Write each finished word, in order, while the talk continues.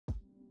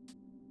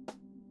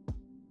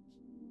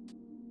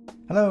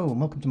Hello and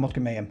welcome to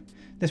Modcon Mayhem.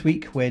 This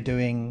week we're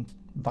doing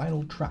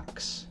vinyl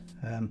tracks.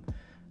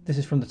 This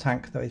is from the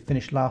tank that I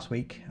finished last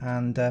week,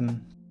 and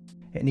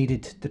it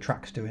needed the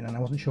tracks doing, and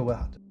I wasn't sure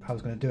how I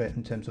was going to do it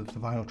in terms of the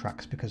vinyl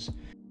tracks because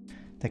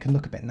they can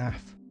look a bit naff,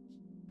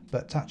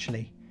 but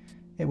actually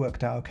it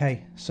worked out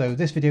okay. So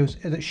this video is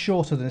a bit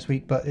shorter than this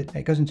week, but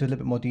it goes into a little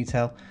bit more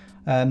detail.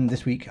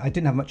 This week I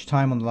didn't have much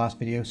time on the last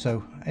video,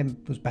 so it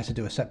was better to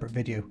do a separate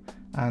video,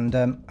 and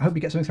I hope you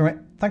get something from it.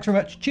 Thanks very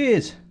much.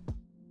 Cheers.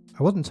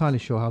 I wasn't entirely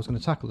sure how I was going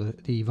to tackle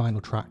the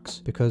vinyl tracks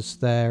because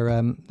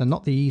they're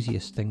not the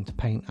easiest thing to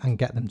paint and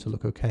get them to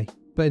look okay.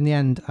 But in the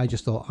end, I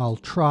just thought I'll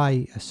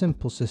try a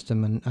simple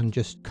system and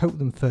just coat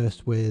them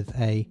first with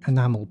a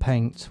enamel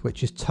paint,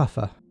 which is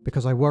tougher,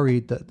 because I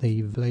worried that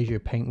the Vallejo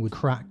paint would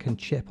crack and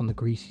chip on the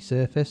greasy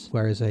surface,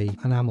 whereas a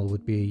enamel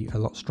would be a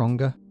lot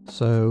stronger.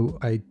 So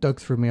I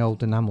dug through my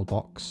old enamel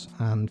box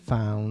and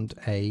found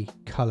a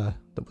colour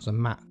that was a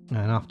matte,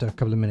 and after a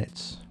couple of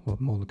minutes, well,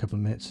 more than a couple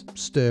of minutes,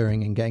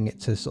 stirring and getting it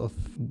to sort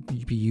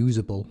of be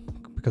usable,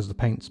 because the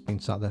paint's been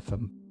sat there for a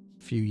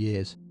few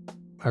years,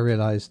 I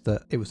realised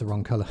that it was the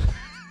wrong colour.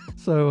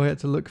 So I had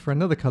to look for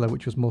another colour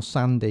which was more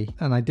sandy,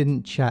 and I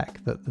didn't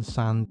check that the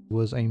sand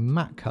was a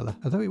matte colour.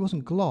 Although it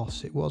wasn't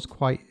gloss, it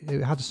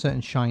had a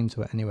certain shine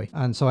to it anyway.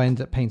 And so I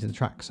ended up painting the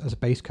tracks as a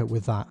base coat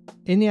with that.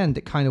 In the end,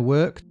 it kind of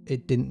worked.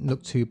 It didn't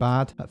look too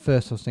bad. At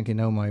first I was thinking,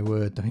 oh my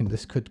word, I mean,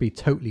 this could be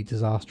totally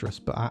disastrous.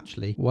 But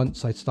actually,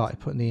 once I started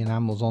putting the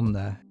enamels on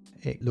there,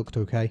 it looked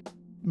okay.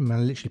 I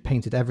literally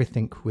painted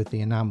everything with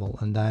the enamel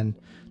and then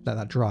let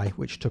that dry,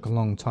 which took a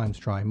long time to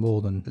dry,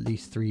 more than at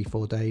least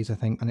 3-4 days I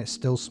think, and it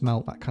still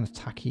smelled that kind of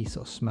tacky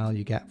sort of smell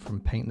you get from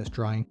paint that's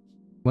drying.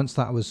 Once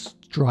that was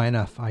dry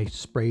enough, I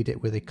sprayed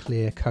it with a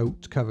clear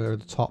coat to cover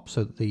the top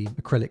so that the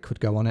acrylic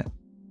would go on it,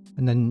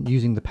 and then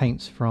using the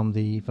paints from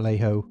the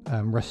Vallejo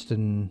Rust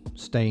and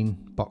Stain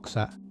box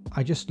set,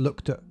 I just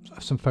looked at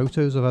some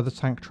photos of other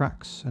tank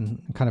tracks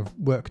and kind of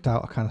worked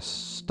out a kind of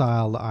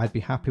style that I'd be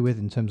happy with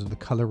in terms of the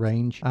colour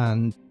range.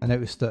 And I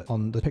noticed that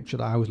on the picture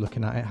that I was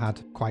looking at, it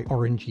had quite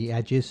orangey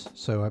edges,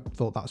 so I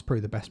thought that was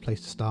probably the best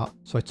place to start.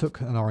 So I took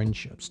an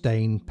orange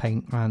stain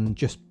paint and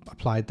just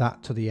applied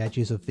that to the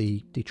edges of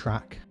the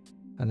track.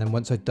 And then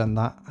once I'd done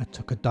that, I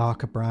took a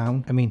darker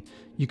brown. I mean,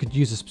 you could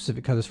use the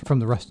specific colours from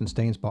the Rust and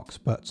Stains box,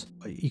 but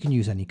you can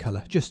use any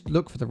colour. Just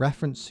look for the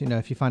reference, you know,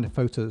 if you find a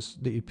photos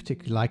that you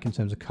particularly like in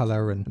terms of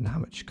colour and how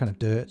much kind of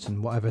dirt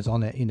and whatever's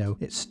on it, you know,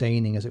 it's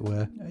staining as it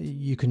were,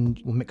 you can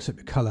mix up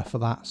your colour for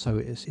that. So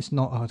it's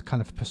not a kind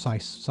of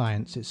precise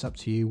science, it's up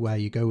to you where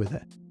you go with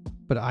it.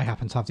 But I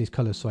happen to have these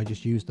colours, so I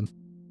just used them.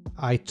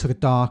 I took a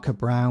darker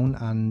brown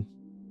and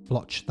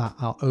blotched that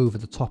out over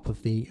the top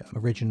of the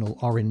original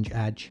orange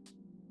edge,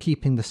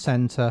 keeping the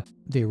center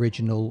the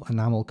original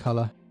enamel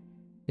color.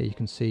 Here you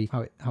can see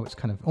how it's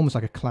kind of almost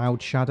like a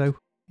cloud shadow,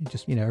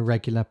 just, you know,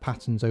 irregular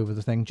patterns over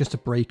the thing, just to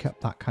break up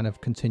that kind of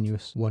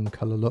continuous one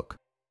color look.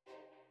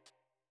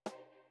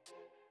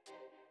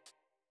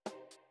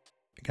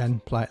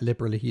 Again, apply it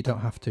liberally. You don't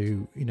have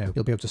to, you know,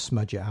 you'll be able to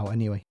smudge it out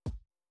anyway.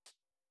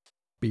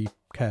 Be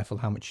careful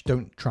how much,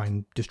 don't try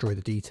and destroy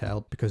the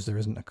detail, because there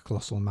isn't a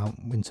colossal amount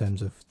in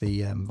terms of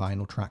the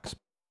vinyl tracks.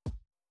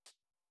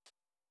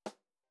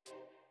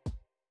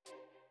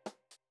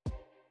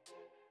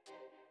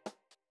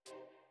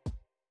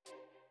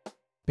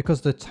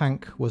 Because the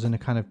tank was in a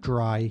kind of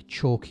dry,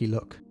 chalky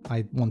look,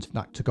 I wanted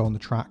that to go on the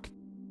track.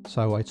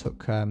 So I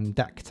took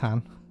deck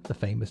tan, the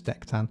famous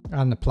deck tan,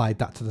 and applied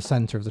that to the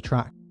centre of the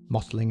track,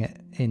 mottling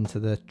it into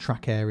the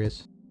track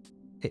areas.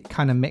 It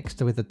kind of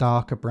mixed with a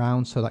darker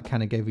brown, so that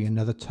kind of gave you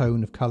another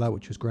tone of colour,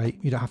 which was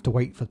great. You don't have to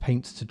wait for the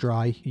paints to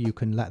dry. You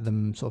can let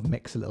them sort of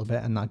mix a little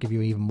bit, and that'll give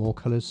you even more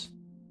colours.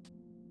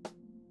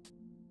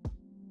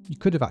 You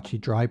could have actually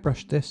dry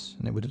brushed this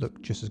and it would have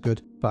looked just as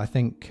good, but I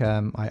think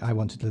I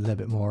wanted a little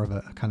bit more of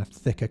a kind of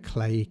thicker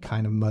clay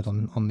kind of mud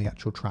on the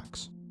actual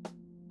tracks.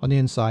 On the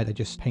inside I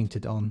just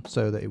painted on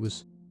so that it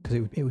was,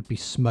 because it would be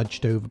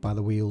smudged over by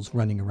the wheels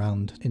running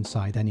around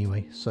inside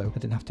anyway, so I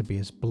didn't have to be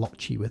as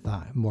blotchy with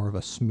that, more of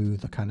a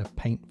smoother kind of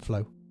paint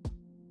flow.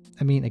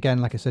 I mean, again,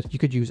 like I said, you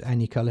could use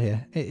any colour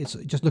here. It's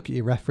just look at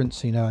your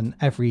reference, you know, and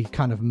every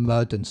kind of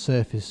mud and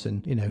surface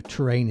and, you know,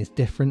 terrain is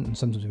different, and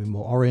sometimes it'll be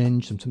more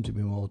orange, sometimes it'll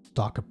be more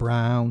darker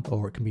brown,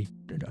 or it can be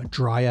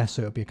drier,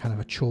 so it'll be a kind of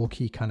a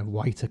chalky, kind of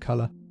whiter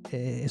colour.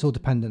 It's all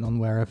dependent on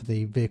wherever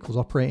the vehicle's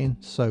operating.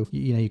 So,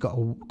 you know, you've got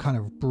a kind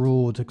of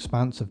broad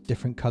expanse of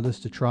different colours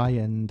to try,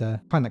 and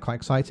find that quite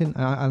exciting.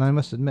 And I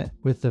must admit,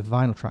 with the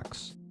vinyl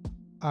tracks,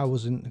 I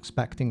wasn't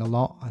expecting a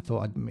lot. I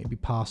thought I'd maybe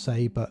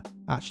passe, but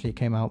actually it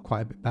came out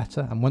quite a bit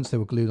better. And once they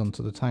were glued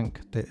onto the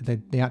tank,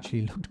 they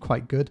actually looked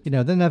quite good. You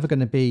know, they're never going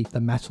to be the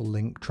metal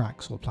link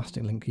tracks or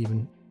plastic link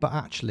even, but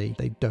actually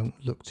they don't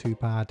look too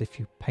bad if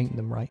you paint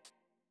them right.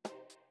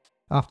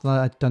 After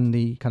I'd done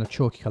the kind of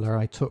chalky colour,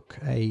 I took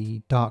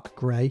a dark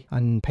grey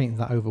and painted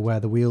that over where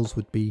the wheels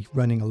would be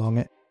running along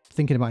it.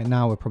 Thinking about it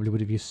now, I probably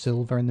would have used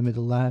silver in the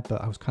middle there,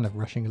 but I was kind of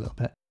rushing a little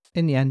bit.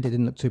 In the end, it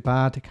didn't look too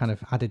bad. It kind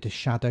of added a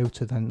shadow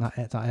to then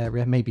that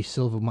area. Maybe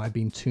silver might have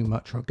been too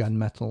much, or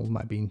gunmetal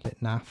might have been a bit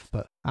naff,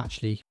 but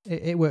actually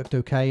it worked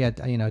okay. I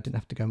didn't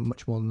have to go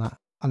much more than that.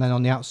 And then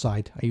on the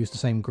outside, I used the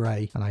same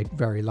grey, and I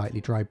very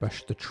lightly dry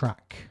brushed the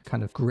track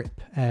kind of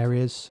grip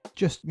areas.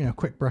 Just,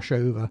 quick brush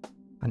over,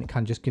 and it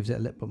kind of just gives it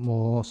a little bit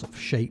more sort of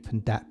shape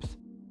and depth.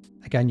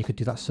 Again, you could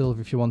do that silver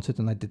if you wanted,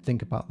 and I did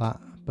think about that,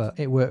 but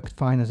it worked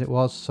fine as it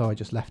was, so I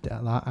just left it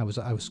at that. I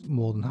was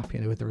more than happy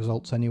with the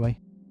results anyway.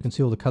 You can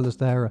see all the colours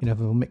there, they're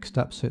all mixed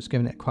up, so it's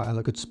giving it quite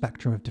a good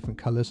spectrum of different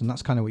colours, and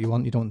that's kind of what you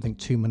want. You don't want to think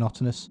too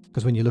monotonous,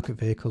 because when you look at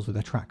vehicles with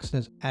their tracks,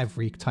 there's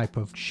every type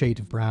of shade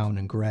of brown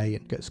and grey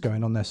and gets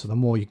going on there, so the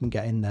more you can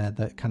get in there,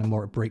 the kind of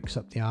more it breaks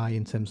up the eye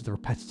in terms of the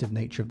repetitive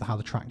nature of how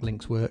the track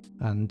links work,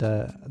 and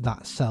that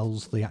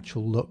sells the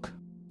actual look.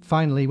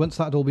 Finally, once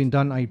that had all been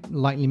done, I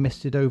lightly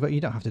misted over. You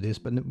don't have to do this,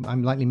 but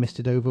I'm lightly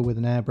misted over with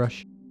an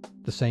airbrush.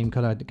 The same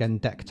colour, again,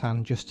 deck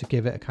tan, just to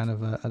give it a kind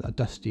of a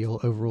dusty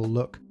overall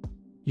look.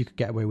 You could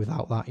get away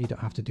without that. You don't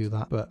have to do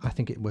that, but I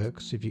think it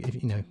works. If you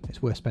know,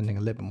 it's worth spending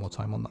a little bit more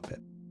time on that bit.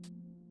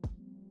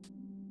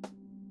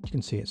 You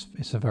can see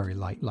it's a very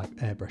light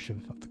airbrush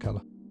of the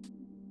colour.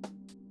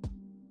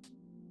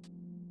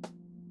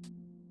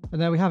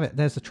 And there we have it.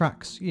 There's the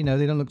tracks. They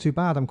don't look too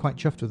bad. I'm quite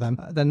chuffed with them.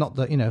 They're not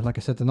the, like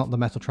I said, they're not the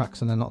metal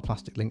tracks and they're not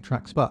plastic link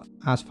tracks. But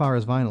as far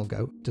as vinyl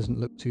go, it doesn't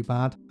look too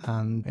bad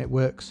and it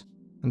works.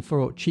 And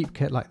for a cheap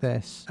kit like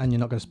this, and you're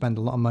not going to spend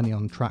a lot of money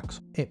on tracks,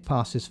 it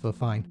passes for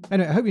fine.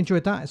 Anyway, I hope you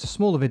enjoyed that. It's a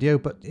smaller video,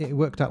 but it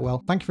worked out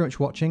well. Thank you very much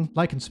for watching.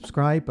 Like and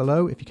subscribe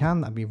below if you can.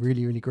 That'd be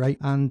really, really great.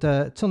 And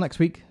till next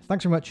week,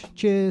 thanks very much.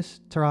 Cheers.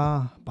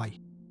 Ta-ra.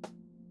 Bye.